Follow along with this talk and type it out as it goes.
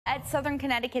At Southern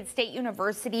Connecticut State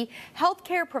University,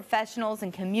 healthcare professionals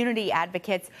and community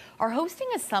advocates are hosting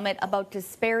a summit about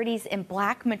disparities in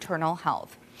Black maternal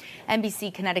health.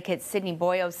 NBC Connecticut's Sydney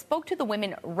Boyo spoke to the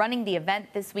women running the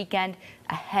event this weekend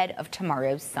ahead of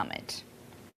tomorrow's summit.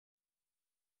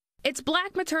 It's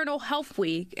Black Maternal Health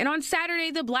Week, and on Saturday,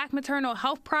 the Black Maternal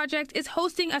Health Project is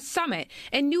hosting a summit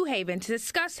in New Haven to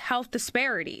discuss health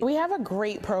disparities. We have a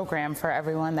great program for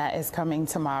everyone that is coming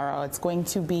tomorrow. It's going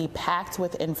to be packed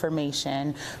with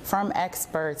information from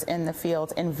experts in the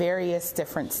field in various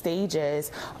different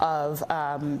stages of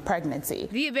pregnancy.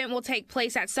 The event will take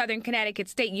place at Southern Connecticut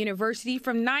State University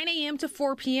from 9 a.m. to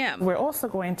 4 p.m. We're also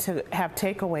going to have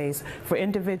takeaways for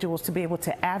individuals to be able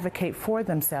to advocate for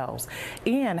themselves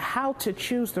and how to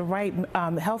choose the right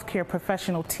healthcare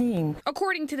professional team.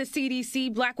 According to the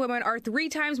CDC, Black women are 3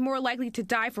 times more likely to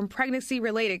die from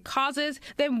pregnancy-related causes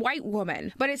than white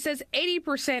women, but it says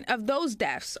 80% of those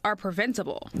deaths are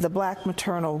preventable. The Black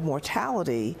maternal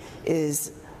mortality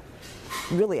is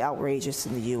really outrageous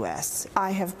in the U.S.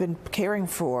 I have been caring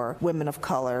for women of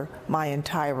color my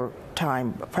entire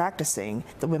time practicing.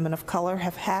 The women of color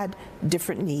have had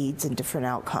different needs and different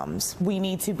outcomes. We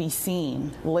need to be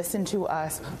seen. Listen to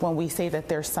us when we say that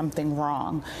there's something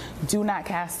wrong. Do not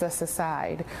cast us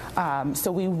aside.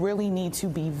 So we really need to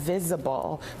be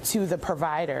visible to the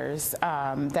providers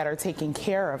that are taking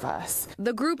care of us.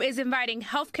 The group is inviting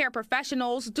healthcare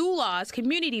professionals, doulas,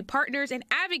 community partners, and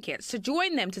advocates to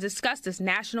join them to discuss this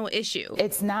national issue.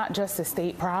 It's not just a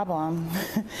state problem.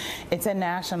 It's a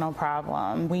national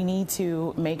problem. We need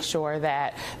to make sure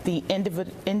that the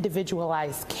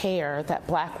individualized care that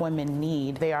Black women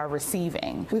need, they are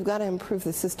receiving. We've got to improve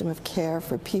the system of care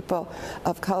for people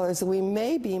of color. So we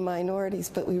may be minorities,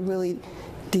 but we really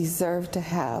deserve to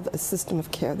have a system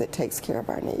of care that takes care of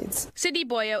our needs. Sydney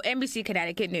Boyo, NBC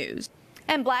Connecticut News.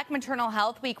 And Black Maternal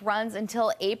Health Week runs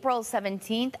until April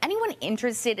 17th. Anyone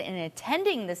interested in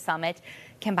attending the summit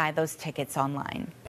can buy those tickets online.